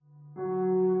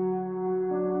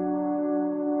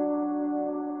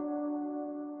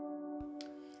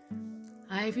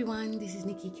Hi everyone, this is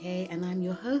Nikki K and I'm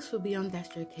your host for Beyond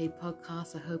Astro K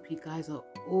podcast. I hope you guys are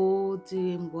all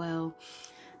doing well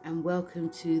and welcome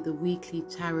to the weekly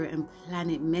tarot and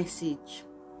planet message.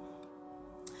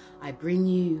 I bring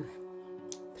you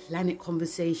planet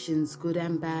conversations, good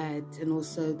and bad, and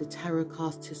also the tarot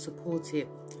cast to support it.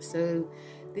 So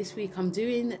this week I'm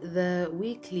doing the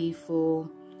weekly for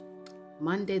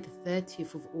Monday the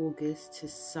 30th of August to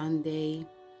Sunday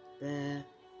the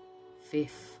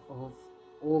 5th of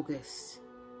August.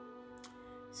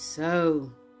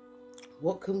 So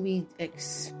what can we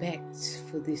expect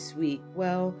for this week?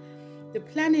 Well, the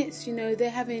planets, they're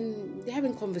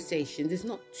having conversations. It's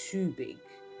not too big,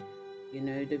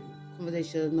 the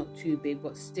conversations are not too big,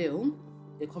 but still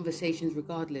the conversations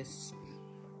regardless.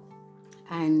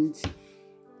 And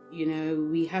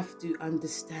we have to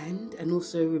understand and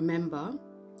also remember,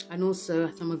 and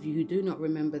also some of you who do not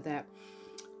remember, that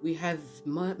we have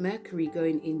Mercury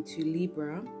going into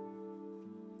Libra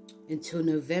until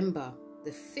November the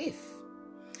 5th.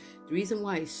 The reason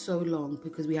why it's so long,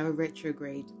 because we have a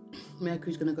retrograde.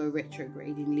 Mercury's going to go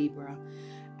retrograde in Libra.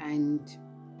 And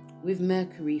with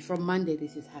Mercury, from Monday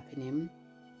this is happening.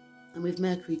 And with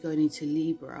Mercury going into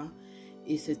Libra,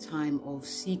 it's a time of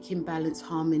seeking balance,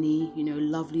 harmony,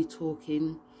 lovely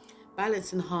talking,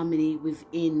 balance and harmony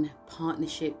within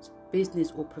partnerships,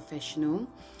 business or professional.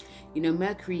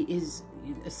 Mercury is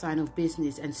a sign of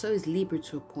business, and so is Libra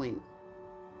to a point.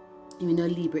 Even though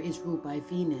Libra is ruled by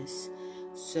Venus.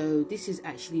 So this is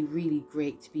actually really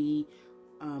great to be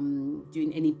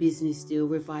doing any business deal,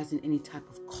 revising any type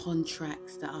of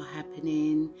contracts that are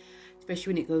happening,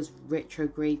 especially when it goes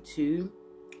retrograde too.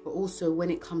 But also when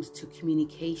it comes to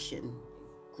communication,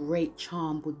 great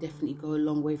charm will definitely go a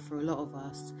long way for a lot of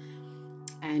us.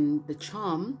 And the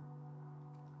charm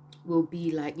will be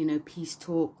like, peace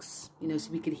talks, so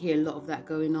we could hear a lot of that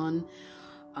going on.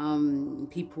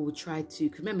 People will try to,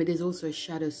 remember there's also a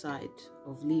shadow side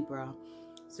of Libra,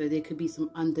 so there could be some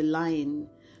underlying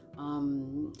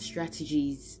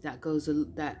strategies that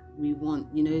we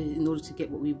want, in order to get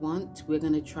what we want. We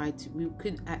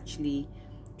could actually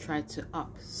try to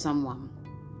up someone.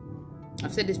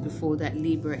 I've said this before, that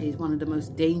Libra is one of the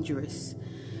most dangerous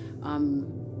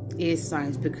air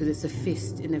signs, because it's a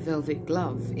fist in a velvet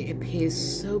glove. It appears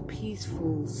so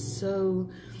peaceful, so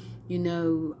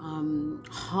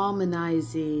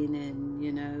harmonizing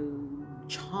and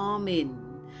charming,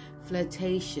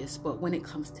 flirtatious. But when it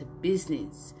comes to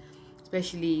business,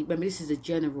 especially, remember this is a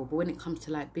general, but when it comes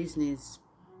to like business,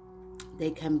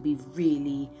 they can be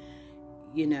really,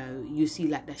 you see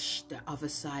like the other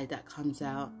side that comes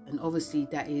out. And obviously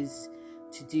that is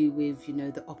to do with,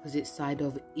 the opposite side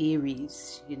of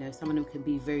Aries. Some of them can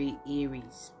be very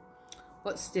Aries,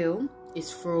 but still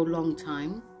it's for a long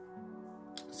time.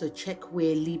 So check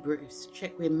where Libra is,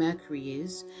 check where Mercury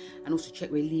is, and also check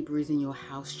where Libra is in your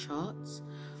house charts.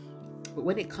 But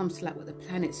when it comes to like what the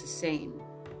planets are saying,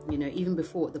 even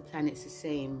before what the planets are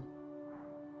saying,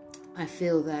 I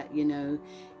feel that,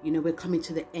 we're coming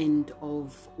to the end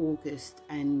of August.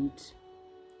 And,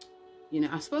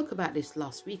 I spoke about this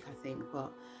last week, I think,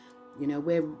 but,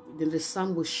 where the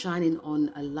sun was shining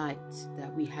on a light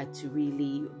that we had to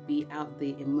really be out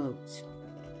there, emote.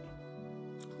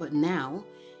 But now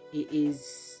it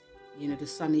is, the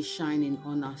sun is shining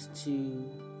on us to,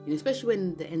 especially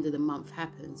when the end of the month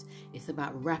happens, it's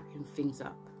about wrapping things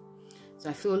up. So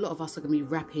I feel a lot of us are going to be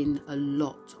wrapping a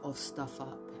lot of stuff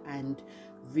up and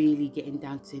really getting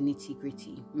down to nitty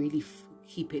gritty, really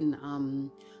keeping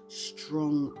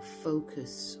strong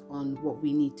focus on what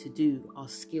we need to do, our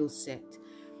skill set.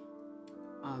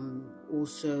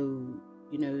 Also,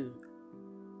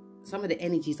 some of the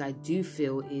energies I do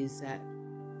feel is that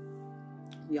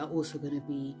we are also going to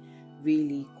be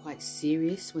really quite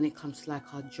serious when it comes to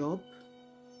like our job,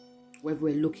 whether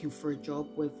we're looking for a job,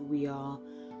 whether we are,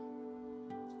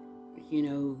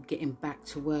 getting back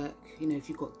to work. If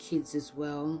you've got kids as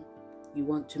well, you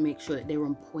want to make sure that they're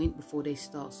on point before they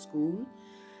start school,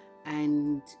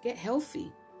 and get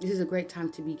healthy. This is a great time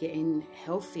to be getting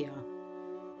healthier.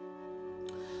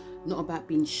 Not about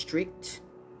being strict,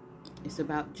 it's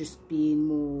about just being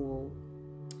more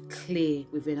clear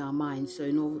within our minds. So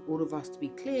in order of us to be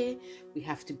clear, we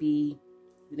have to be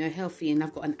healthy. And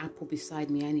I've got an apple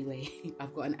beside me anyway.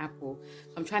 I've got an apple,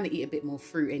 so I'm trying to eat a bit more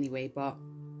fruit anyway, but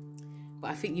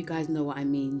I think you guys know what I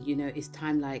mean. It's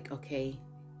time, like, okay,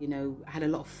 I had a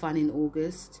lot of fun in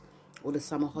August or the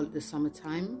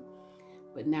summertime,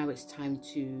 but now it's time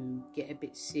to get a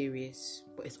bit serious.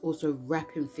 But it's also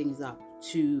wrapping things up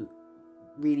to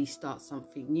really start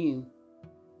something new.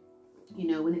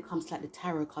 When it comes to like the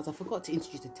tarot cards, I forgot to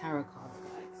introduce the tarot cards,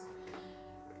 guys.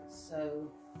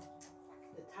 So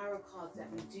tarot cards that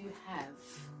we do have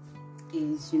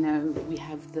is, you know, we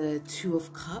have the Two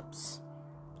of Cups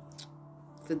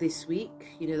for this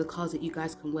week. You know, the cards that you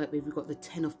guys can work with. We've got the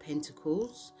Ten of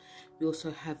Pentacles. We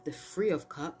also have the Three of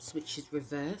Cups, which is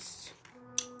reversed.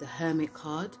 The Hermit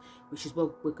card, which is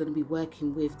what we're going to be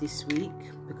working with this week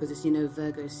because it's, you know,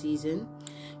 Virgo season.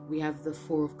 We have the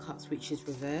Four of Cups, which is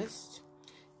reversed.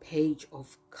 Page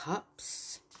of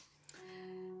Cups.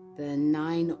 The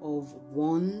Nine of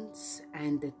Wands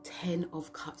and the Ten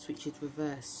of Cups, which is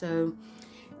reversed. So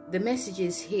the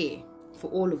messages here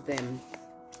for all of them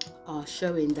are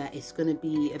showing that it's going to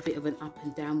be a bit of an up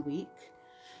and down week,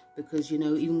 because, you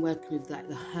know, even working with like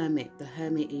the Hermit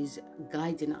is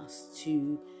guiding us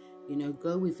to, you know,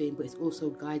 go within, but it's also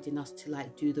guiding us to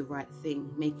like do the right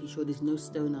thing, making sure there's no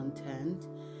stone unturned,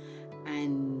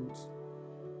 and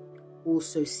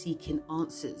also seeking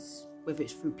answers, whether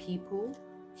it's through people,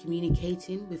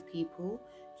 communicating with people,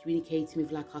 communicating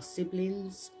with like our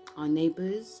siblings, our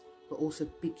neighbors, but also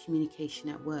big communication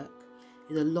at work.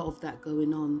 There's a lot of that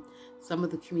going on. Some of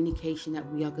the communication that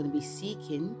we are going to be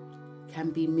seeking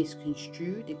can be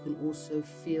misconstrued. It can also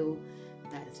feel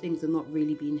that things are not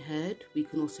really being heard. We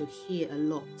can also hear a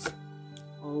lot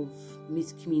of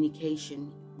miscommunication.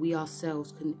 We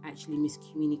ourselves can actually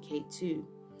miscommunicate too.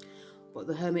 But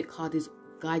the Hermit card is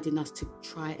guiding us to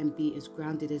try and be as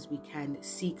grounded as we can.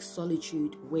 Seek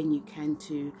solitude when you can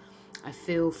too. I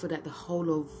feel for that the whole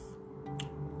of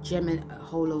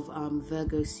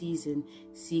Virgo season,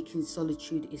 seeking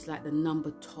solitude is like the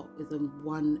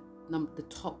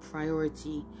top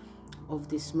priority of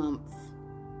this month.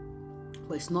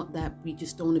 But it's not that we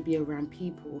just don't want to be around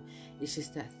people. It's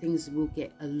just that things can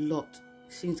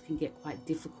get quite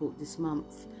difficult this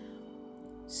month.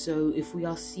 So if we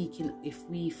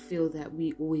feel that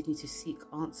we always need to seek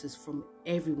answers from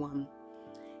everyone,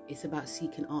 it's about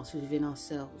seeking answers within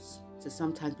ourselves. So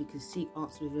sometimes we can seek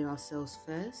answers within ourselves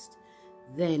first,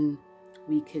 then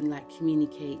we can like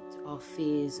communicate our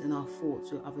fears and our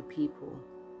thoughts with other people.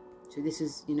 So this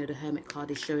is, you know, the Hermit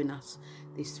card is showing us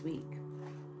this week,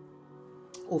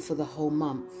 or for the whole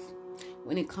month.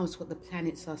 When it comes to what the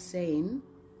planets are saying,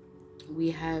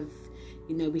 we have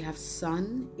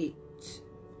Sun.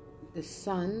 The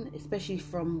Sun, especially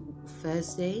from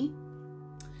Thursday,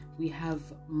 we have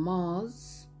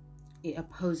Mars. It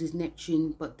opposes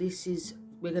Neptune, but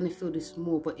we're going to feel this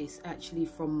more, but it's actually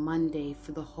from Monday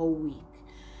for the whole week.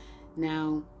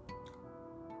 Now,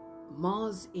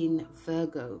 Mars in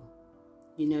Virgo,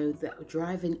 you know, the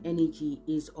driving energy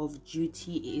is of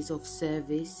duty, it is of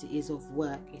service, it is of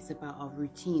work, it's about our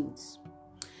routines.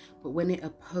 But when it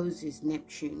opposes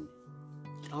Neptune,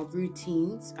 our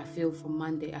routines, I feel for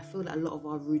Monday, I feel that a lot of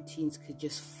our routines could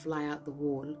just fly out the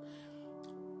wall.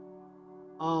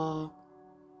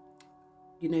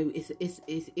 You know,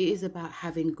 it is about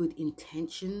having good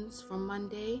intentions from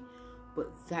Monday,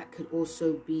 but that could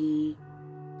also be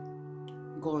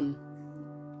gone.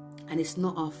 And it's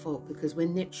not our fault, because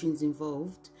when Neptune's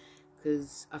involved,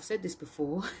 because I've said this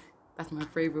before, that's my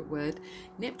favorite word,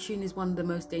 Neptune is one of the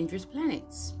most dangerous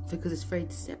planets because it's very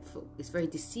deceitful. It's very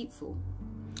deceitful.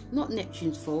 Not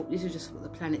Neptune's fault, this is just what the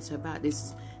planets are about.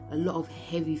 There's a lot of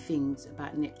heavy things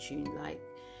about Neptune, like,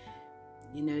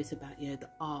 you know, it's about, you know, the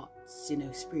arts, you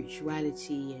know,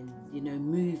 spirituality, and, you know,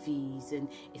 movies, and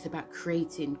it's about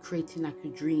creating like a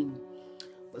dream.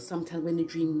 But sometimes when the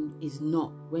dream is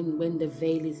not, when the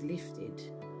veil is lifted,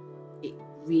 it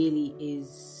really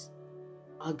is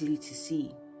ugly to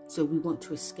see. So we want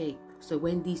to escape. So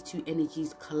when these two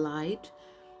energies collide,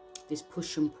 this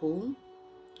push and pull,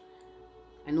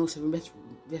 and also let's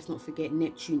not forget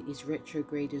Neptune is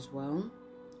retrograde as well.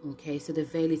 Okay, so the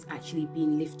veil is actually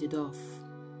being lifted off.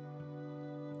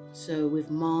 So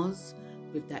with Mars,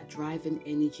 with that driving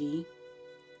energy,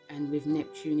 and with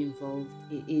Neptune involved,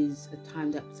 it is a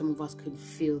time that some of us can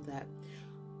feel that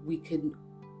we can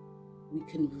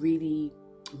really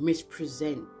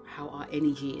mispresent how our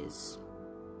energy is.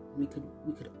 We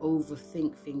could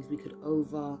overthink things. We could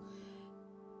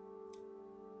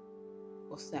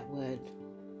what's that word?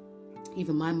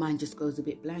 Even my mind just goes a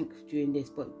bit blank during this,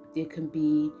 but there can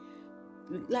be,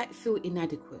 like, feel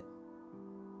inadequate.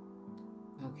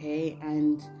 Okay,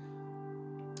 and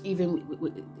even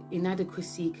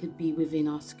inadequacy could be within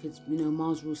us, because, you know,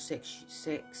 Mars rules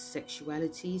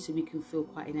sexuality, so we can feel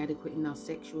quite inadequate in our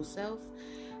sexual self.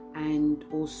 And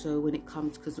also when it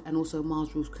comes, and also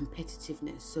Mars rules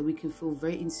competitiveness, so we can feel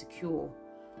very insecure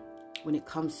when it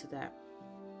comes to that.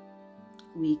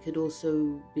 We could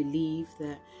also believe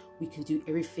that we can do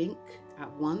everything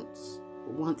at once,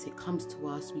 but once it comes to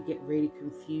us, we get really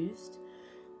confused.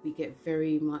 We get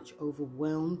very much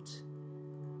overwhelmed,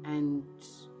 and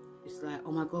it's like,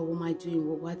 oh my God, what am I doing?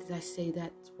 Well, why did I say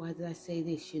that? Why did I say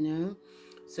this,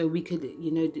 So we could,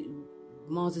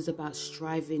 Mars is about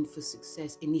striving for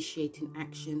success, initiating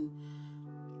action.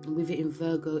 And with it in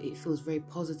Virgo, it feels very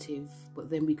positive, but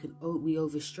then we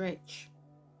overstretch.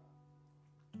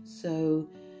 So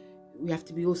we have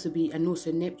to and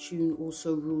also Neptune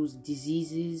also rules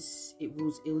diseases, it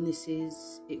rules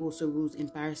illnesses, it also rules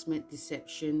embarrassment,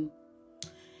 deception,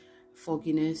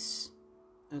 fogginess.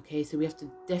 Okay, so we have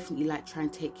to definitely try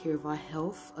and take care of our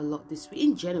health a lot this week.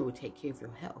 In general, take care of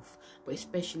your health, but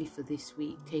especially for this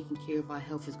week, taking care of our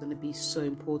health is going to be so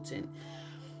important.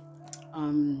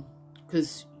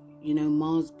 Because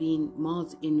Mars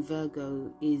in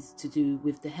Virgo is to do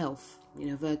with the health.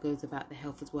 Virgo is about the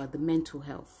health as well, the mental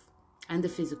health and the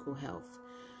physical health.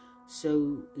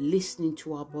 So listening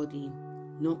to our body,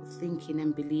 not thinking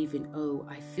and believing, oh,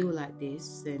 I feel like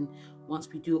this. Then once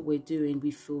we do what we're doing,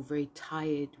 we feel very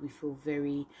tired. We feel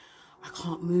very, I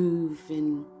can't move.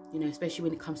 And, especially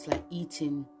when it comes to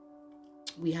eating,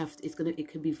 it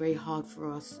can be very hard for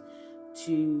us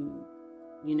to,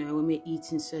 when we're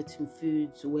eating certain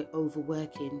foods or we're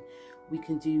overworking, we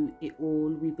can do it all.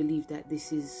 We believe that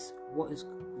this is what is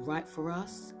right for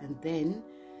us. And then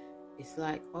it's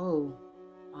like, oh,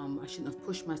 I shouldn't have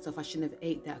pushed myself. I shouldn't have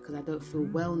ate that because I don't feel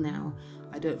well now.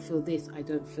 I don't feel this. I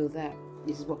don't feel that.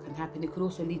 This is what can happen. It could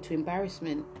also lead to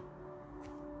embarrassment.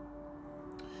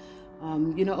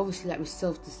 Obviously, with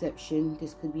self-deception,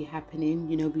 this could be happening.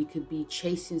 We could be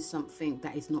chasing something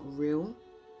that is not real.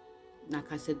 Like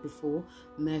I said before,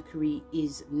 Mercury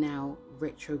is now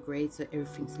retrograde, so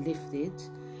everything's lifted.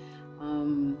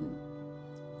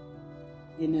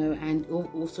 And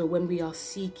also when we are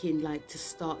seeking to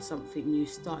start something new,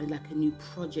 starting a new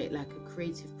project, a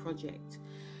creative project,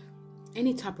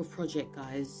 any type of project,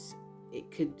 guys, it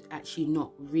could actually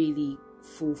not really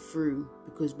fall through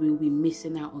because we'll be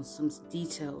missing out on some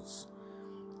details.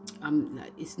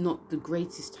 It's not the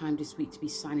greatest time this week to be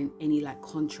signing any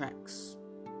contracts,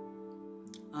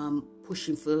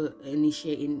 pushing for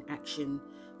initiating action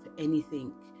for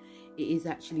anything. It is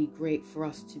actually great for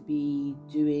us to be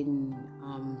doing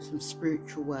some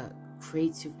spiritual work,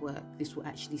 creative work. This will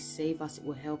actually save us. It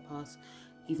will help us.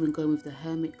 Even going with the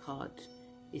Hermit card,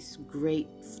 it's great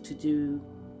to do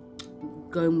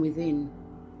going within.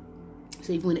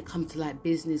 So even when it comes to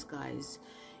business, guys,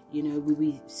 we'll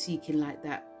be seeking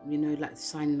that,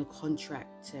 signing a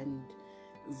contract and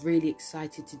really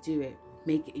excited to do it.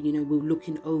 Make it, we're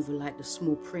looking over the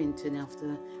small print, and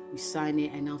after we sign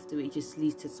it, and after it just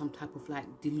leads to some type of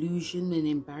delusion and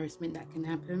embarrassment that can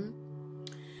happen.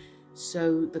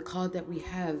 So the cards that we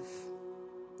have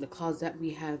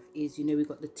is, we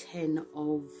got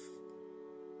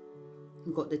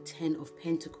the 10 of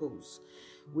Pentacles,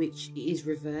 which is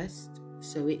reversed.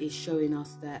 So it is showing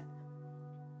us that,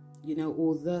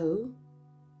 although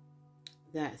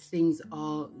that things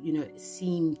are,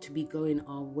 seem to be going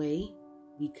our way,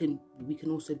 we can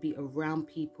also be around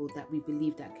people that we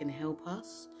believe that can help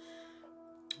us.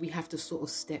 We have to sort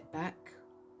of step back.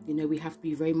 We have to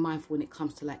be very mindful when it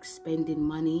comes to spending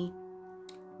money.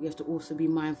 We have to also be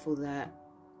mindful that,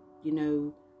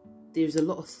 there's a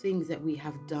lot of things that we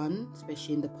have done,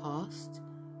 especially in the past,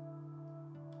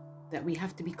 that we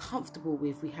have to be comfortable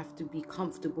with. We have to be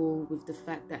comfortable with the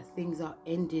fact that things are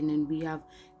ending and we have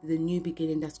the new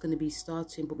beginning that's going to be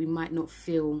starting, but we might not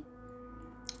feel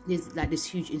there's this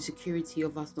huge insecurity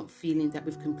of us not feeling that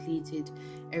we've completed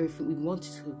everything we want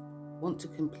to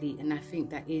complete. And I think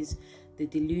that is the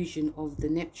delusion of the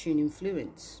Neptune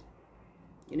influence.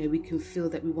 We can feel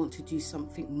that we want to do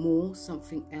something more,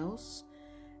 something else,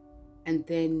 and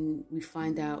then we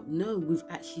find out, no, we've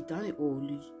actually done it all.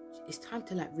 It's time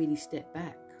to really step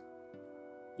back.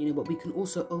 But we can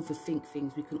also overthink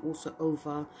things. We can also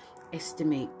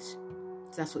overestimate.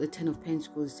 So that's what the 10 of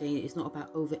Pentacles is saying. It's not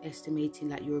about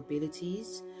overestimating your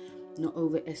abilities, not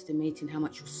overestimating how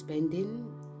much you're spending,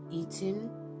 eating,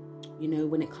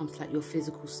 when it comes to your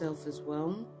physical self as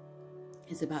well.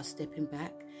 It's about stepping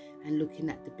back and looking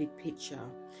at the big picture,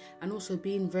 and also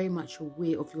being very much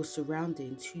aware of your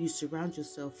surroundings, who you surround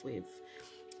yourself with.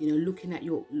 Looking at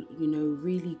your,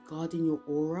 really guarding your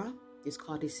aura. This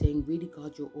card is saying really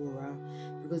guard your aura,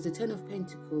 because the 10 of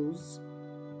Pentacles,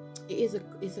 it is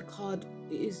a card.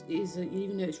 It is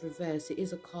even though it's reversed, it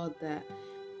is a card that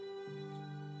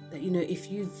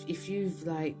if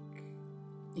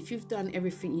you've done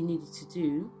everything you needed to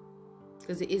do,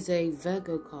 because it is a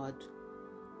Virgo card.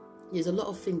 There's a lot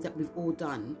of things that we've all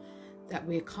done that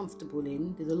we're comfortable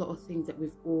in. There's a lot of things that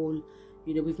we've all,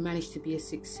 we've managed to be a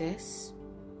success.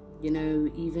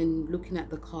 Even looking at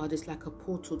the card, it's like a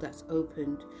portal that's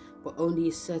opened, but only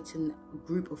a certain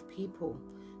group of people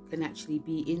can actually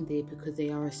be in there because they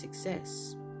are a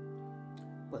success.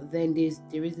 But then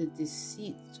there is a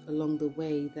deceit along the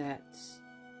way that,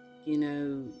 you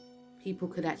know, people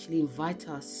could actually invite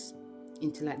us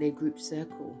into like their group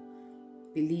circle,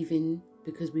 believing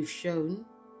because we've shown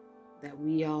that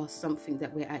we are something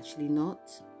that we're actually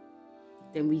not.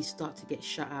 Then we start to get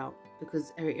shut out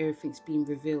because everything's being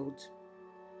revealed.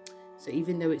 So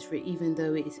even though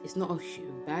it's not a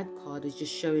bad card, it's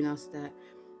just showing us that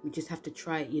we just have to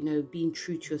try it. You know, being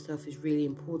true to yourself is really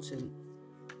important.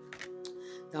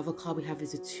 The other card we have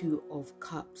is the Two of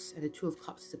Cups, and the Two of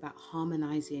Cups is about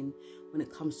harmonizing when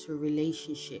it comes to a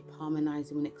relationship,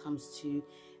 harmonizing when it comes to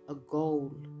a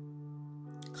goal,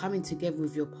 coming together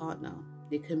with your partner.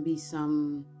 There can be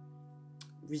some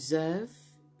reserve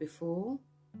before,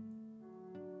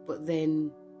 but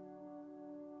then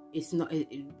it's not.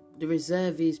 The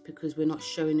reserve is because we're not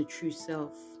showing the true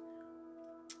self.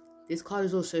 This card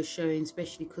is also showing,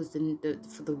 especially because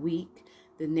for the week,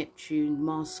 the Neptune,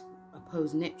 Mars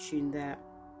opposed Neptune, that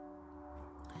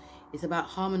it's about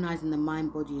harmonizing the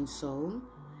mind, body and soul,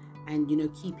 and, you know,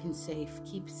 keeping safe.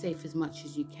 Keep safe as much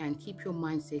as you can. Keep your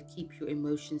mind safe. Keep your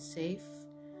emotions safe.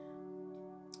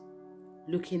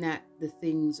 Looking at the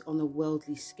things on a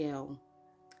worldly scale.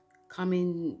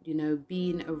 Coming, you know,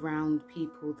 being around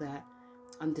people that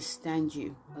understand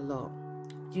you a lot.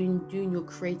 Doing your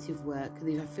creative work.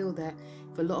 I feel that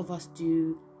if a lot of us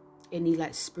do any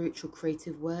like spiritual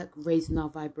creative work, raising our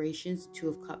vibrations, Two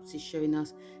of Cups is showing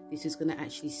us this is going to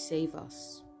actually save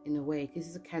us in a way. This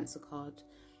is a Cancer card.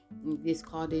 This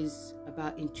card is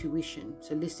about intuition.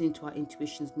 So listening to our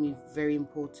intuition is going to be very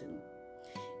important.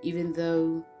 Even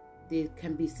though there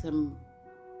can be some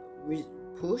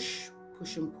push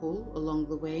and pull along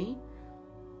the way,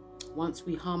 once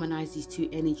we harmonize these two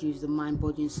energies, the mind,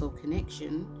 body and soul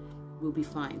connection, we'll be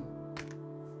fine.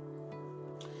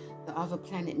 The other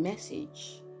planet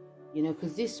message, you know,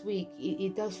 because this week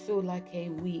it does feel like a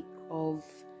week of,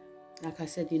 like I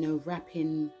said, you know,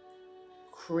 wrapping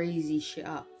crazy shit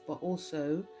up, but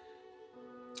also,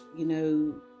 you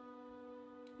know,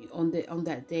 on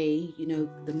that day, you know,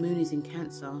 the moon is in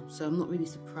Cancer, so I'm not really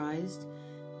surprised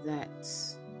that,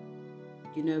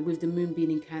 you know, with the moon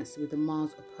being in Cancer, with the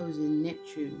Mars opposing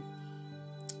Neptune,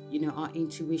 you know, our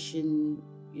intuition,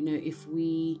 you know, if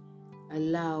we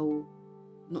allow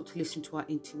not to listen to our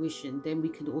intuition, then we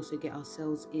can also get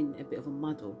ourselves in a bit of a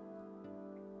muddle.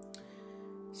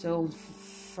 So on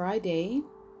Friday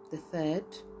the 3rd,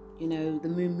 you know, the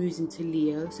moon moves into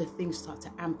Leo, so things start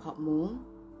to amp up more.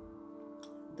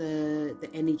 The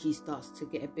energy starts to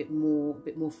get a bit more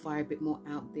fire, a bit more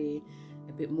out there,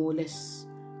 a bit more let's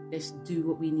do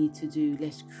what we need to do,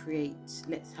 let's create,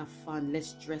 let's have fun,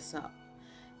 let's dress up.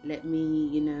 Let me,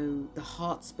 you know, the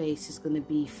heart space is going to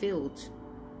be filled.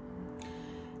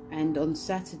 And on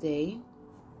Saturday,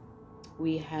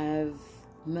 we have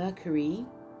Mercury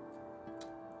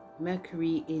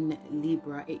in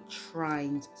Libra. It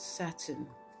trines Saturn.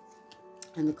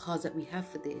 And the cards that we have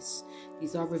for this,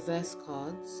 these are reverse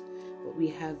cards, but we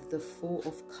have the Four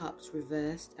of Cups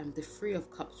reversed and the Three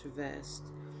of Cups reversed.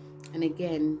 And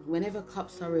again, whenever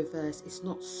cups are reversed, it's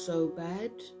not so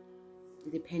bad,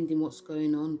 depending what's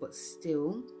going on, but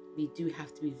still, we do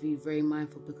have to be very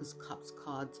mindful because cups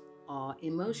cards are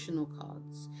emotional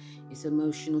cards. It's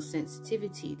emotional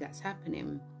sensitivity that's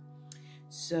happening.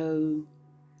 So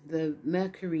the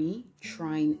Mercury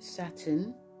trine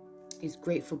Saturn is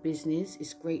great for business.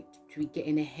 It's great to be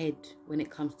getting ahead when it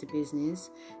comes to business.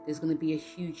 There's going to be a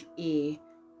huge air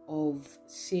of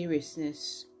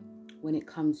seriousness when it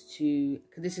comes to,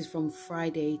 because this is from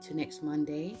Friday to next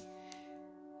Monday.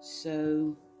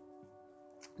 So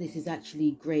this is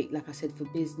actually great, like I said, for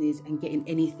business and getting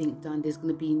anything done. There's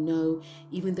going to be no,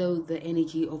 even though the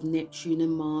energy of Neptune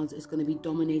and Mars is going to be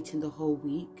dominating the whole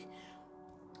week,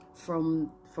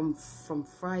 from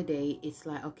Friday, it's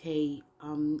like, okay,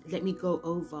 let me go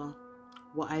over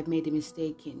what I've made a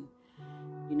mistake in.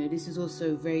 You know, this is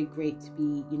also very great to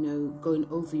be, you know, going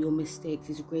over your mistakes.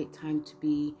 It's a great time to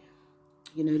be,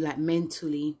 you know, like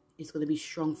mentally, it's going to be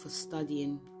strong for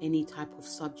studying any type of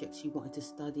subjects you wanted to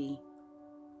study.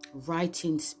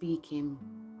 Writing, speaking,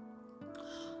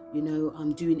 you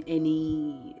know, doing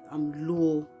any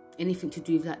law, anything to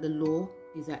do with like the law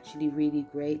is actually really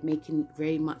great. Making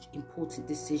very much important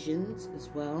decisions as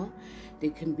well.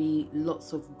 There can be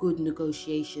lots of good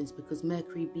negotiations because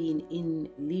Mercury being in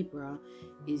Libra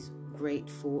is great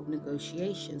for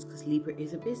negotiations because Libra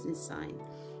is a business sign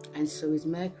and so is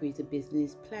Mercury, is a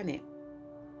business planet.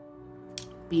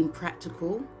 Being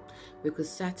practical, because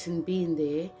Saturn being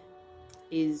there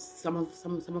is some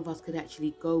of us could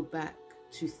actually go back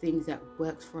to things that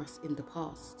worked for us in the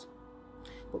past.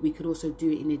 but we could also do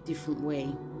it in a different way,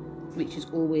 which is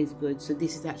always good. So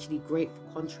this is actually great for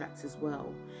contracts as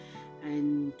well.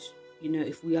 And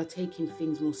if we are taking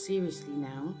things more seriously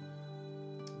now,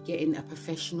 getting a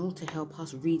professional to help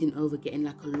us, reading over, getting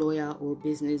like a lawyer or a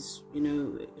business,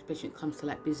 especially when it comes to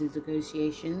like business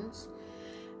negotiations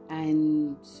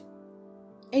and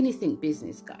anything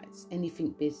business, guys, anything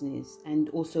business. And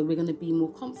also we're going to be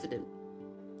more confident.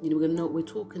 We're going to know what we're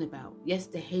talking about. Yes,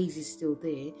 the haze is still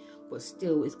there, but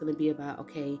still it's going to be about,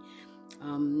 okay,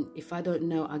 if I don't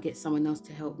know, I'll get someone else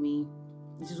to help me.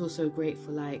 This is also great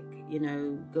for like,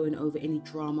 going over any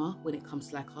drama when it comes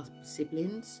to like our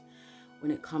siblings,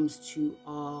 when it comes to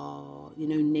our,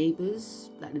 neighbors,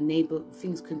 like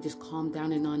things can just calm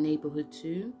down in our neighborhood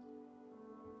too.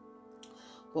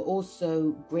 But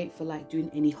also great for like doing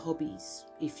any hobbies.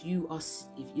 If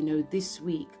this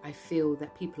week, I feel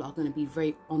that people are going to be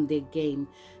very on their game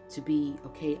to be,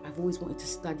 okay, I've always wanted to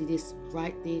study this,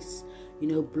 write this,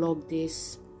 blog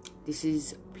this. I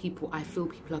feel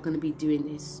people are going to be doing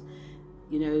this.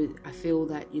 I feel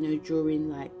that, during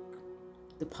like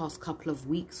the past couple of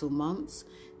weeks or months,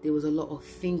 there was a lot of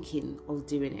thinking of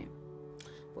doing it.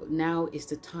 But now is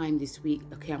the time this week,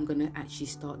 okay, I'm going to actually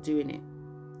start doing it.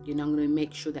 I'm going to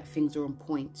make sure that things are on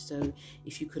point. So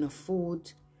if you can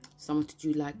afford someone to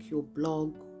do like your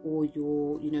blog or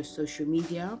your, social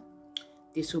media,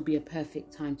 this will be a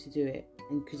perfect time to do it.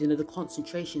 And because, the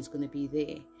concentration is going to be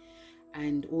there.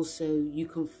 And also you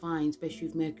can find, especially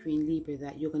with Mercury and Libra,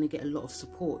 that you're going to get a lot of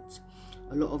support,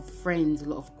 a lot of friends, a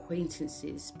lot of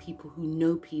acquaintances, people who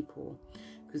know people.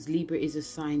 Because Libra is a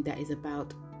sign that is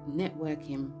about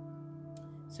networking.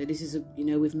 So this is,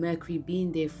 with Mercury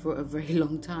being there for a very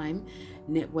long time,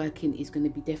 networking is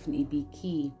going to definitely be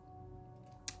key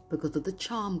because of the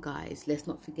charm, guys. Let's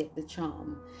not forget the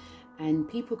charm. And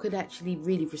people could actually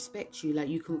really respect you. Like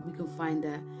we can find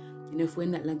that, if we're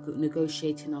not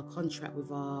negotiating our contract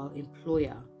with our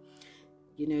employer,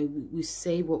 we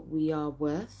say what we are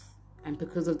worth. And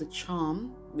because of the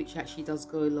charm, which actually does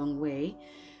go a long way,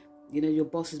 your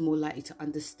boss is more likely to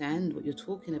understand what you're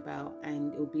talking about,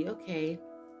 and it'll be okay.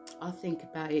 I'll think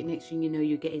about it. Next thing you know,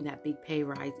 you're getting that big pay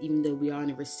rise, even though we are in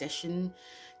a recession,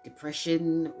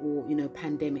 depression, or,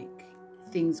 pandemic.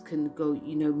 Things can go,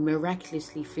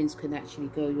 miraculously, things can actually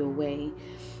go your way.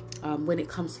 When it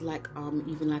comes to like,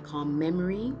 even like our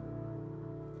memory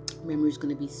is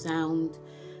going to be sound.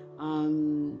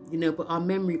 But our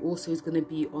memory also is going to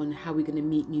be on how we're going to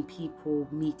meet new people,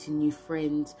 meeting new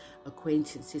friends,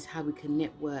 acquaintances, how we can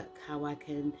network, how I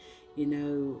can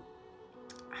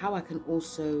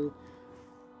also,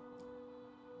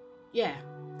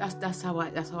 that's how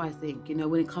I think.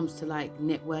 When it comes to like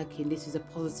networking, this is a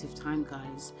positive time,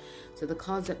 guys. So the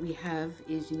cards that we have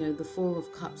is, the Four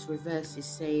of Cups reverse is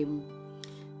saying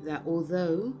that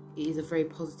although it is a very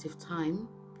positive time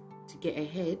to get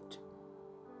ahead,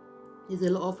 there's a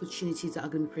lot of opportunities that are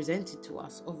going to be presented to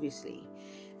us, obviously.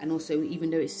 And also, even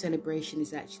though its celebration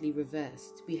is actually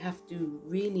reversed, we have to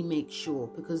really make sure,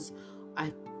 because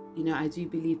I do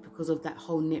believe, because of that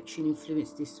whole Neptune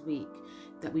influence this week,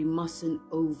 that we mustn't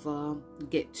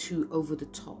get too over the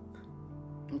top,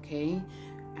 okay?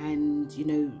 And,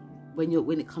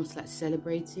 when it comes to like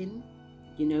celebrating,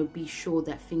 be sure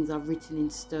that things are written in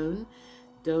stone.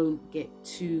 Don't get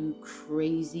too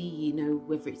crazy,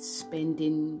 whether it's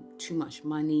spending too much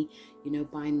money,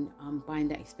 buying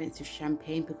that expensive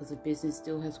champagne because the business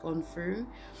still has gone through.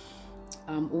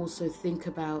 Also think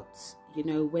about,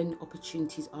 when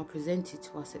opportunities are presented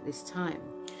to us at this time,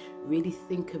 really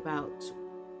think about,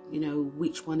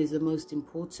 which one is the most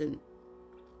important.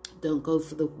 Don't go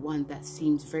for the one that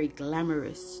seems very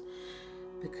glamorous,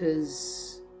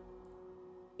 because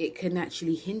it can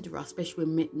actually hinder us, especially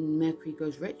when Mercury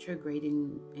goes retrograde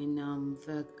in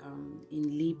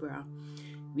Libra.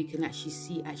 We can actually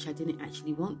see, I didn't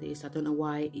actually want this. I don't know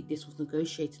why this was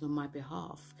negotiated on my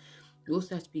behalf. We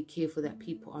also have to be careful that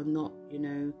people are not,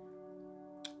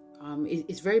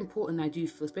 it's very important, I do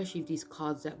feel, especially with these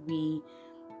cards, that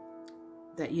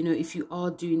if you are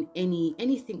doing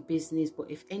anything business, but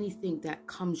if anything that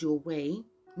comes your way,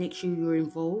 make sure you're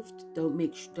involved.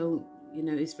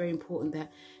 It's very important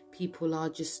that people are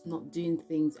just not doing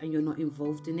things and you're not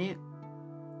involved in it,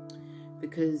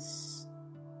 because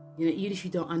even if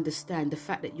you don't understand, the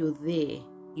fact that you're there,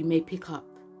 you may pick up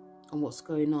on what's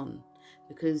going on,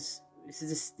 because this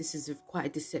is quite a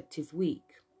deceptive week.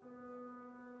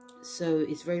 So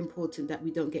it's very important that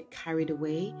we don't get carried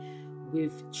away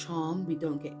with charm. We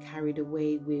don't get carried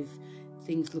away with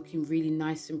things looking really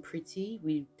nice and pretty.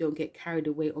 We don't get carried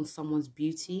away on someone's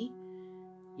beauty.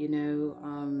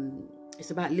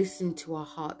 It's about listening to our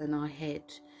heart and our head.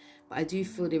 But I do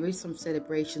feel there is some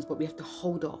celebrations, but we have to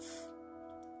hold off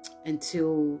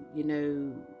until,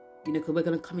 because we're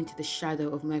going to come into the shadow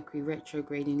of Mercury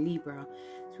retrograde in Libra.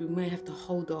 So we may have to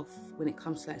hold off when it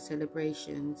comes to like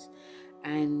celebrations.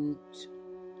 And,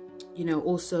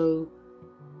 also,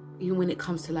 even when it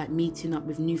comes to like meeting up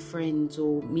with new friends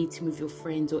or meeting with your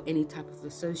friends or any type of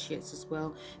associates as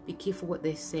well, be careful what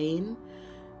they're saying.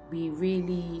 We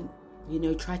really,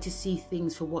 try to see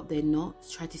things for what they're not.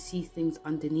 Try to see things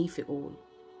underneath it all.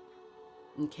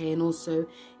 Okay, and also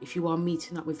if you are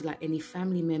meeting up with like any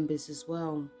family members as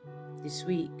well this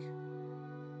week,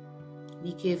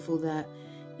 be careful that,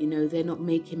 they're not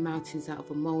making mountains out of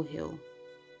a molehill.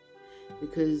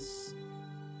 Because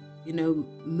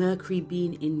Mercury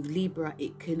being in Libra,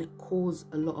 it can cause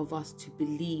a lot of us to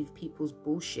believe people's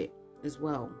bullshit as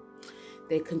well.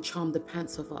 They can charm the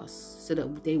pants of us so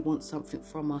that they want something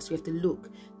from us. We have to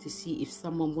look to see if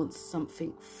someone wants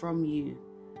something from you.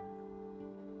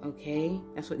 Okay,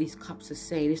 that's what these cups are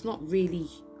saying. It's not really,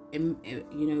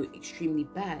 extremely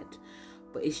bad,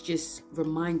 but it's just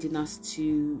reminding us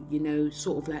to,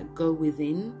 sort of like go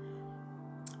within,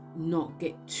 not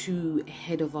get too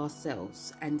ahead of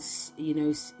ourselves, and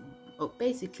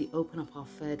basically open up our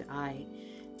third eye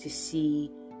to see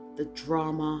the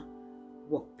drama,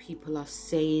 what people are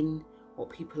saying, what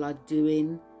people are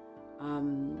doing,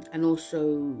 and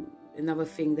also another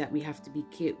thing that we have to be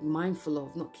mindful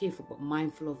of, not careful but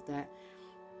mindful of, that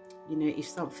if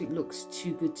something looks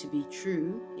too good to be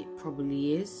true, it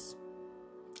probably is.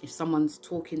 If someone's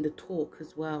talking the talk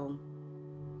as well.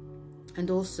 And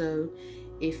also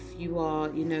if you are,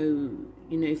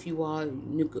 if you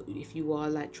are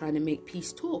like trying to make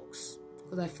peace talks,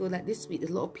 because I feel like this week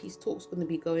there's a lot of peace talks going to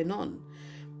be going on,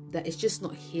 that it's just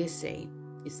not hearsay.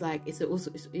 It's like it's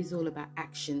all about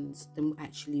actions than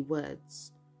actually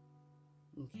words.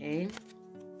 Okay.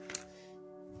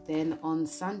 Then on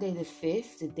Sunday the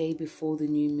 5th, the day before the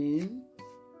new moon,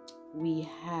 we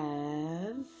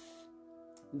have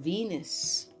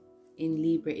Venus in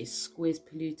Libra. It squares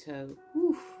Pluto.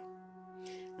 Whew.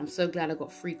 I'm so glad I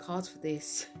got 3 cards for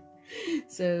this.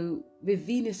 So with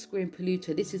Venus squaring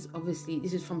Pluto, this is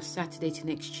from Saturday to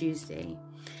next Tuesday,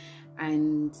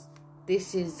 and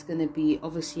this is going to be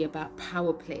obviously about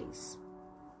power plays.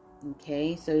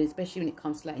 Okay, so especially when it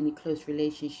comes to like any close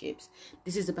relationships,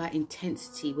 this is about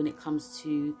intensity when it comes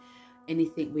to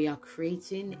anything we are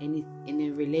creating, in a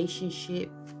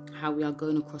relationship, how we are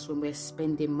going across when we're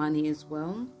spending money as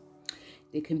well.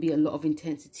 There can be a lot of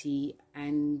intensity,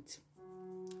 and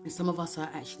some of us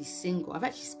are actually single. I've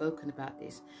actually spoken about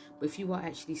this, but if you are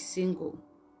actually single,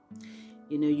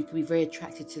 you can be very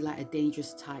attracted to like a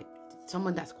dangerous type.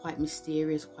 Someone that's quite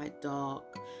mysterious, quite dark,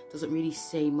 doesn't really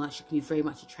say much. You can be very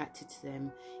much attracted to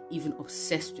them, even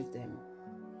obsessed with them.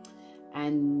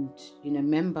 And,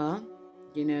 remember,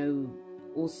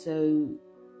 also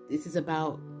this is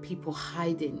about people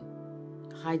hiding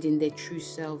their true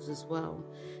selves as well.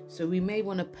 So we may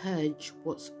want to purge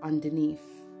what's underneath.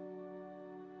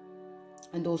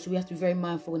 And also we have to be very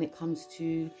mindful when it comes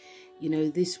to,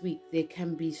 this week there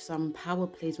can be some power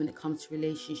plays when it comes to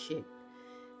relationship.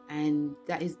 And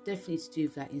that is definitely to do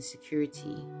with that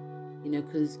insecurity,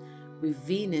 because with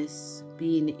Venus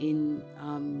being in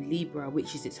Libra,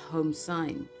 which is its home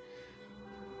sign,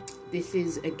 this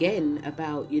is again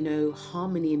about,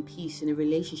 harmony and peace in a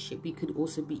relationship. We could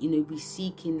also be, be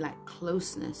seeking like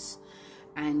closeness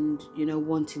and,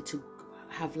 wanting to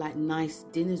have like nice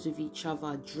dinners with each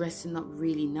other, dressing up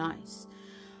really nice.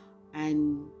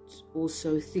 And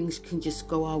also things can just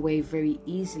go our way very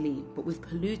easily. But with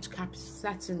Pluto,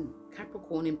 Saturn,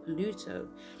 Capricorn in Pluto,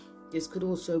 this could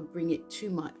also bring it too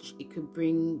much. It could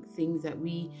bring things that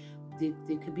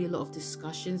there could be a lot of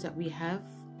discussions that we have,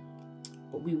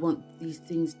 but we want these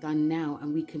things done now,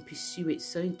 and we can pursue it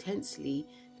so intensely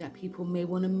that people may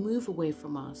want to move away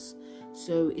from us.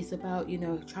 So it's about,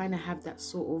 trying to have that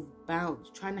sort of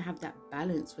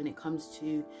balance when it comes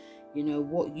to,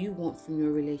 what you want from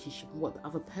your relationship and what the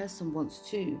other person wants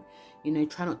too.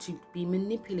 Try not to be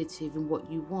manipulative in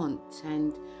what you want,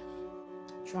 and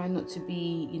try not to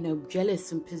be,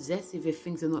 jealous and possessive if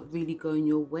things are not really going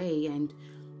your way, and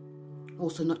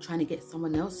also not trying to get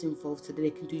someone else involved so that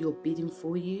they can do your bidding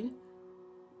for you.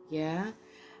 Yeah.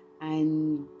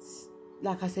 And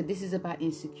like I said, this is about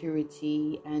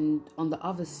insecurity. And on the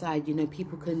other side,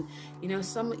 people can,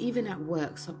 some, even at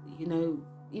work, some,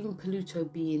 even Pluto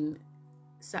being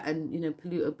Saturn,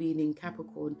 Pluto being in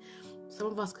Capricorn, some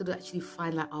of us could actually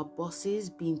find like our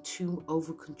bosses being too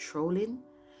over controlling.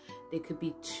 They could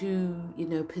be too,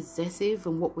 possessive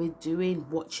on what we're doing,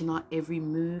 watching our every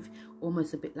move,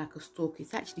 almost a bit like a stalker.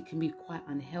 It actually can be quite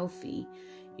unhealthy.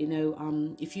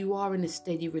 If you are in a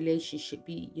steady relationship,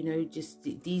 just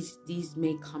these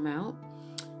may come out.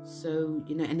 So,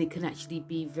 and it can actually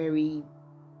be very,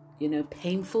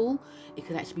 painful. It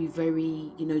can actually be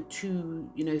very,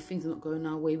 things are not going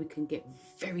our way. We can get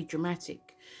very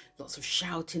dramatic, lots of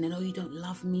shouting and, oh, you don't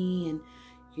love me. And,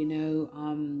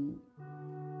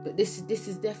 but this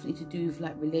is definitely to do with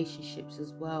like relationships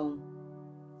as well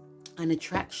and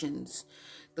attractions.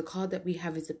 The card that we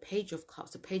have is the Page of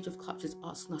Cups. The Page of Cups is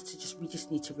asking us we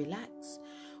just need to relax.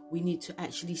 We need to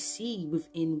actually see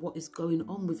within what is going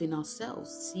on within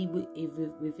ourselves. See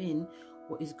within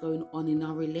what is going on in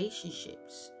our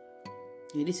relationships.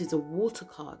 This is a Water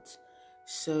card.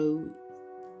 So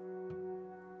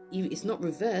it's not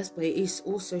reversed, but it is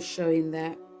also showing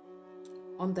that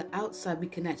on the outside we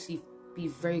can actually be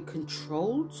very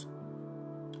controlled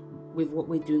with what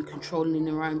we're doing, controlling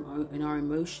in our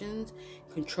emotions,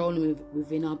 controlling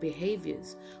within our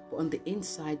behaviors. But on the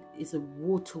inside is a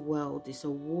water world. It's a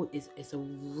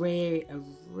array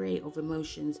of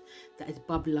emotions that is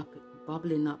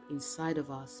bubbling up inside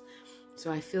of us. So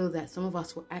I feel that some of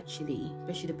us will actually,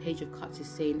 especially the Page of Cups is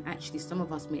saying, actually some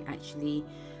of us may actually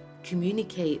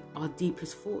communicate our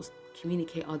deepest thoughts,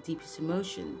 communicate our deepest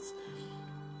emotions,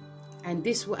 and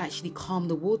this will actually calm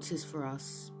the waters for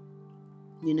us.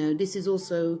 This is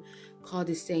also, card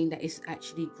is saying that it's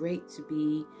actually great to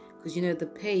be, because the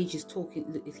page is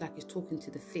talking, it's like it's talking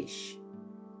to the fish.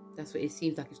 That's what it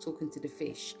seems like, it's talking to the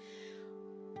fish.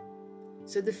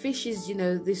 So the fish is,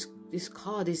 this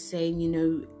card is saying,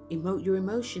 emote your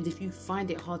emotions. If you find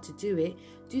it hard to do it,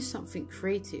 do something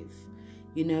creative.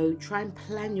 Try and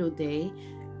plan your day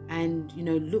and,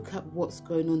 look at what's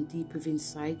going on deep within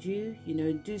inside you.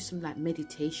 Do some like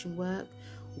meditation work.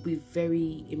 Will be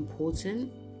very important.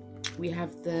 We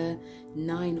have the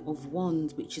 9 of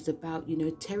Wands, which is about,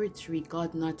 territory,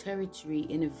 guarding our territory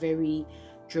in a very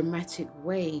dramatic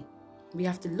way. We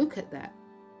have to look at that,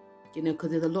 because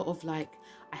there's a lot of like,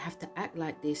 I have to act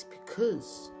like this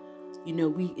because,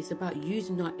 it's about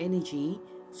using our energy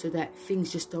so that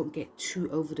things just don't get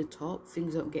too over the top.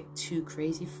 Things don't get too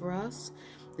crazy for us.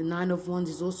 The 9 of Wands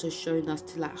is also showing us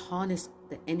to like harness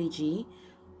the energy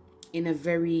in a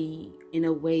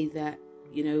way that,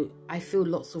 I feel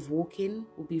lots of walking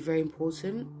will be very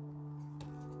important.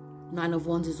 9 of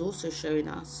Wands is also showing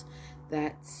us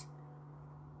that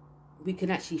we can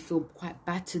actually feel quite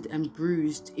battered and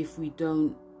bruised if we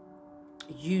don't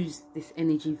use this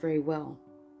energy very well.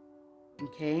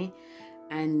 Okay?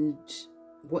 And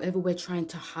whatever we're trying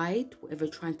to hide, whatever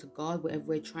we're trying to guard, whatever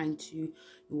we're trying to,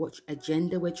 what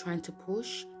agenda we're trying to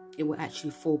push, it will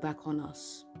actually fall back on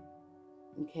us.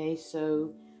 Okay,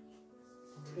 so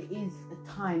it is a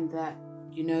time that,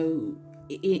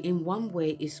 in one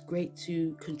way it's great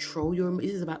to control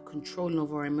this is about controlling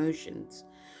of our emotions.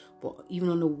 But even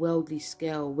on a worldly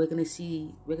scale, we're gonna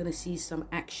see some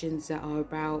actions that are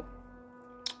about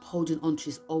holding on to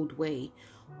this old way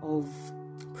of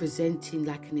presenting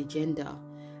like an agenda,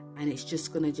 and it's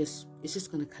just gonna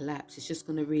collapse. It's just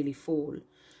gonna really fall.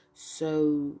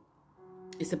 So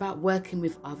it's about working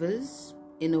with others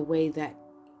in a way that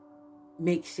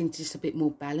makes things just a bit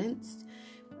more balanced.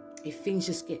 If things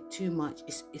just get too much,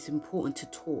 it's important to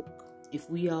talk. If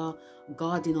we are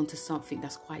guarding onto something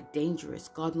that's quite dangerous,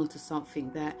 guarding onto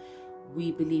something that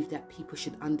we believe that people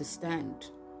should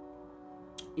understand,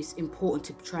 it's important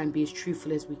to try and be as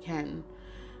truthful as we can.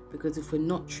 Because if we're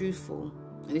not truthful,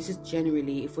 and this is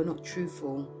generally, if we're not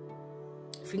truthful,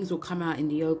 things will come out in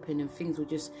the open, and things will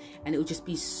just, and it will just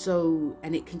be so,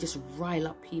 and it can just rile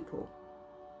up people.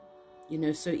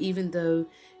 So even though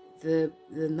the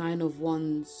 9 of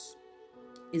Wands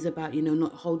is about,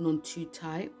 not holding on too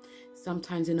tight,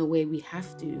 sometimes in a way we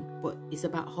have to, but it's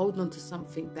about holding on to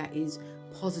something that is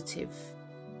positive,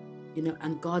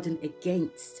 and guarding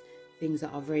against things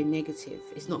that are very negative.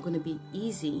 It's not going to be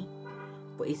easy,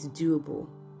 but it's doable.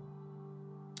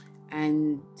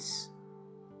 And,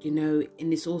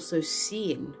 and it's also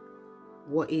seeing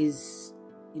what is,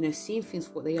 seeing things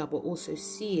for what they are, but also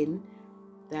seeing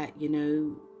that,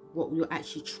 what you're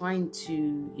actually trying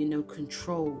to,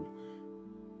 control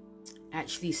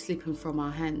actually slipping from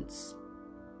our hands.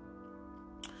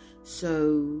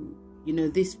 So,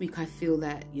 this week I feel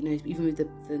that, even with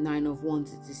the 9 of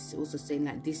Wands, it's also saying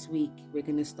that this week we're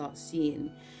going to start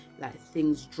seeing like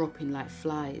things dropping like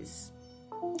flies,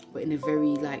 but in a very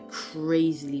like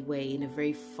crazily way, in a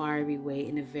very fiery way,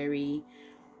 in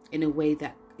a way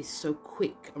that is so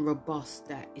quick and robust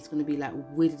that it's going to be like,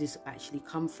 where did this actually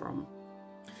come from?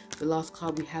 The last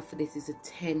card we have for this is the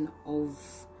Ten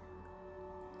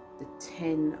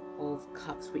of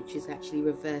Cups, which is actually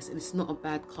reversed. And it's not a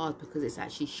bad card because it's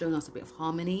actually showing us a bit of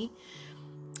harmony.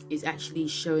 It's actually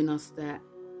showing us that,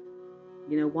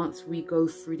 you know, once we go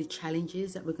through the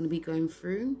challenges that we're going to be going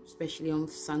through, especially on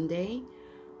Sunday,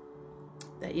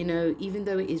 that, you know, even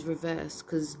though it is reversed,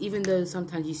 because even though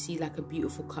sometimes you see like a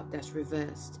beautiful cup that's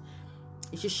reversed,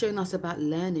 it's just showing us about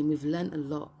learning. We've learned a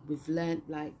lot. We've learned,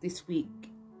 like this week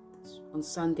on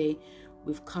Sunday,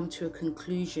 we've come to a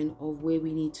conclusion of where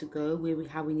we need to go,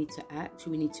 how we need to act,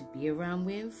 who we need to be around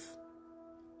with,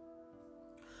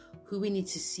 who we need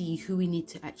to see, who we need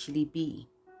to actually be,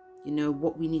 you know,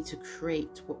 what we need to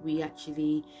create, what we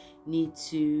actually need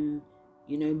to,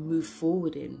 you know, move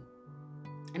forward in.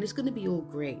 And it's going to be all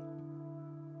great.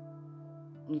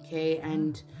 Okay,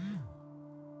 and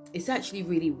it's actually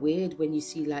really weird when you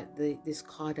see like this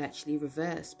card actually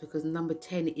reversed, because number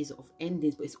 10 is of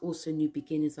endings, but it's also new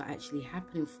beginnings that are actually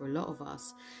happening for a lot of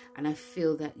us. And I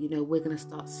feel that, you know, we're going to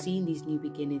start seeing these new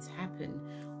beginnings happen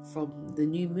from the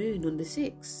new moon on the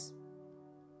 6th.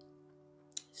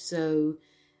 So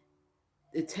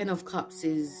the 10 of Cups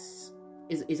is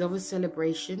of a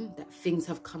celebration that things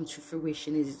have come to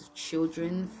fruition. It is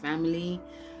children, family,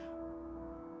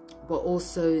 but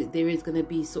also there is going to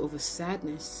be sort of a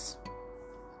sadness.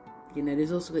 You know,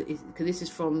 there's also, because this is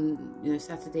from, you know,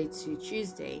 Saturday to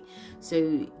Tuesday,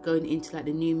 so going into like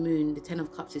the new moon, the 10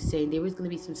 of Cups is saying there is going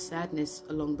to be some sadness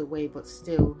along the way, but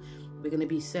still we're going to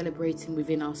be celebrating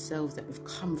within ourselves that we've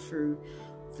come through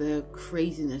the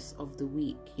craziness of the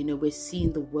week. You know, we're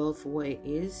seeing the world for what it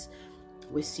is.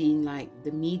 We're seeing like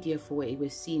the media for what it is. We're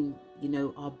seeing, you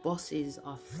know, our bosses,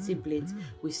 our siblings.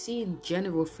 We're seeing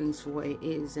general things for what it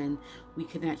is, and we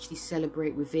can actually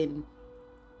celebrate within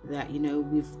that. You know,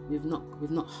 we've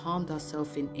not harmed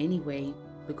ourselves in any way,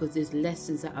 because there's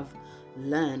lessons that I've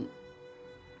learned.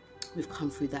 We've come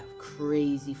through that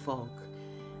crazy fog,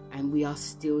 and we are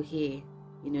still here.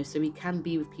 You know, so we can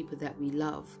be with people that we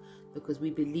love, because we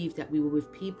believe that we were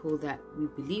with people that we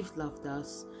believed loved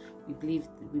us.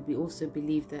 We also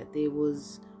believe that there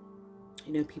was,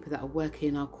 you know, people that are working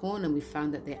in our corner, and we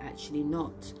found that they're actually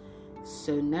not.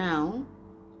 So now,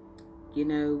 you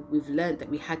know, we've learned that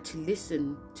we had to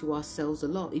listen to ourselves a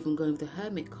lot. Even going with the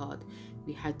Hermit card,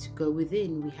 we had to go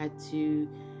within. We had to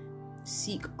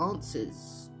seek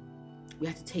answers. We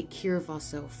had to take care of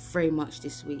ourselves very much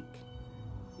this week,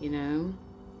 you know.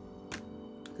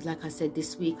 Because like I said,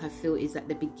 this week I feel is at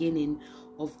the beginning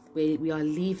of where we are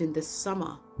leaving the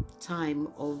summer time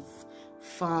of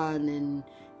fun and,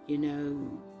 you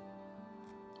know,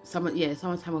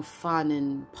 summertime of fun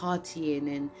and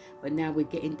partying, but now we're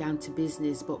getting down to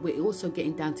business. But we're also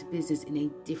getting down to business in a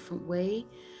different way,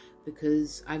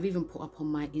 because I've even put up on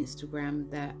my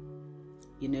Instagram that,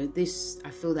 you know,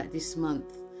 I feel that this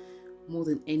month, more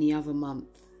than any other month,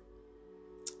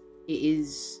 it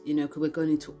is, you know, because we're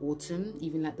going into autumn,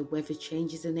 even like the weather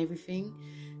changes and everything.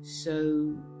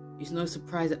 So it's no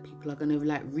surprise that people are going to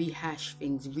like rehash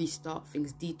things, restart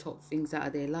things, detox things out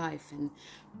of their life. And,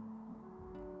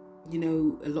 you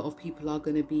know, a lot of people are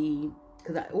going to be,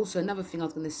 because also another thing I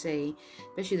was going to say,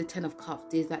 especially the 10 of Cups,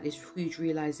 there's like this huge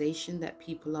realization that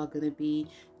people are going to be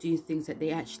doing things that they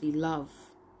actually love.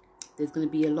 There's going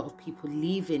to be a lot of people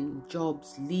leaving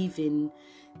jobs, leaving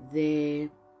their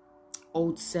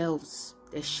old selves.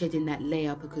 They're shedding that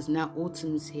layer, because now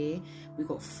autumn's here. We've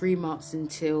got 3 months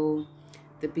until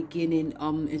the beginning,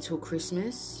 until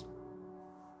Christmas.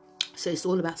 So it's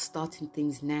all about starting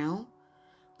things now.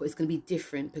 But it's going to be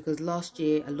different, because last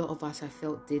year a lot of us, I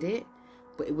felt, did it,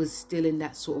 but it was still in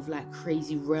that sort of like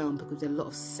crazy realm, because there's a lot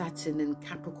of Saturn and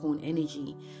Capricorn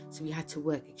energy, so we had to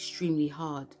work extremely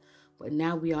hard. But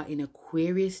now we are in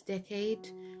Aquarius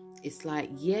decade. It's like,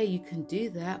 yeah, you can do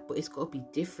that, but it's got to be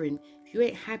different. If you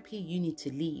ain't happy, you need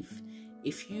to leave.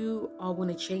 If you want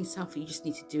to change something, you just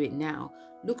need to do it now.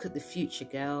 Look at the future,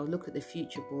 girl. Look at the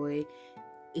future, boy.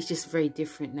 It's just very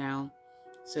different now.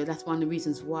 So that's one of the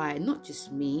reasons why, not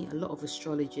just me, a lot of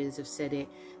astrologers have said it,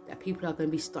 that people are going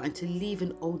to be starting to leave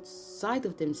an old side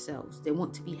of themselves. They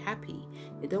want to be happy.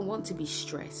 They don't want to be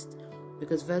stressed,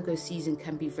 because Virgo season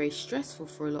can be very stressful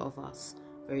for a lot of us.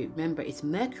 Remember, it's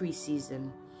Mercury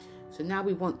season. So now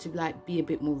we want to like be a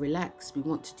bit more relaxed. We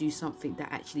want to do something that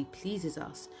actually pleases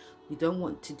us. We don't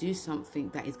want to do something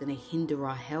that is going to hinder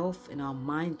our health and our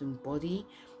mind and body.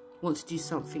 We want to do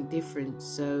something different.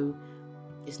 So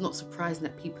it's not surprising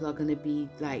that people are going to be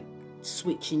like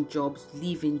switching jobs,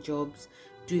 leaving jobs,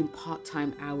 doing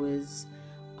part-time hours,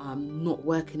 not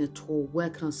working at all,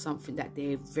 working on something that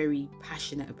they're very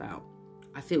passionate about.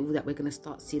 I feel that we're going to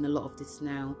start seeing a lot of this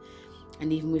now.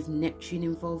 And even with Neptune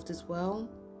involved as well.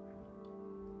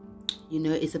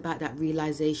 It's about that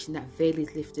realization, that veil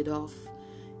is lifted off,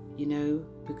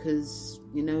 because,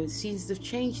 seasons have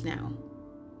changed now.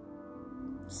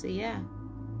 So, yeah.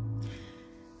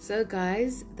 So,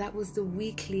 guys, that was the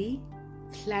weekly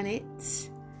planet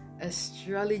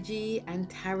astrology and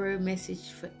tarot message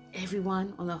for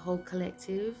everyone on the whole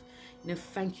collective.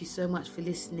 Thank you so much for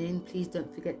listening. Please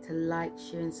don't forget to like,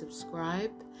 share, and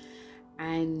subscribe.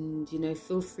 And,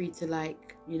 feel free to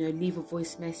leave a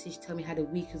voice message. Tell me how the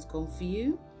week has gone for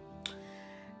you.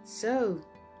 So,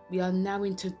 we are now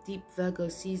into deep Virgo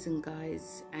season,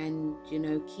 guys. And,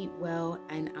 keep well.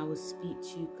 And I will speak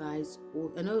to you guys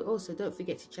all. And also, don't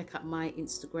forget to check out my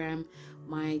Instagram,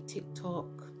 my TikTok,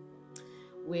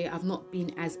 where I've not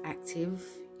been as active,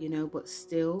 but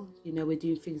still, we're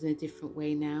doing things in a different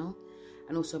way now.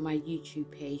 And also my YouTube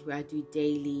page where I do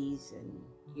dailies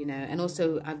and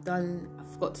also I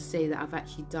forgot to say that I've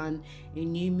actually done a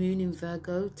new moon in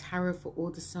Virgo tarot for all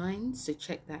the signs, so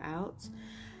check that out.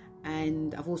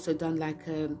 And I've also done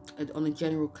on a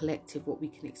general collective what we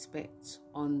can expect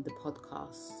on the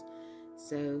podcast.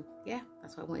 So yeah,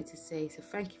 that's what I wanted to say. So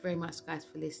thank you very much, guys,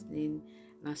 for listening,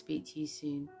 and I'll speak to you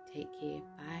soon. Take care.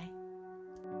 Bye.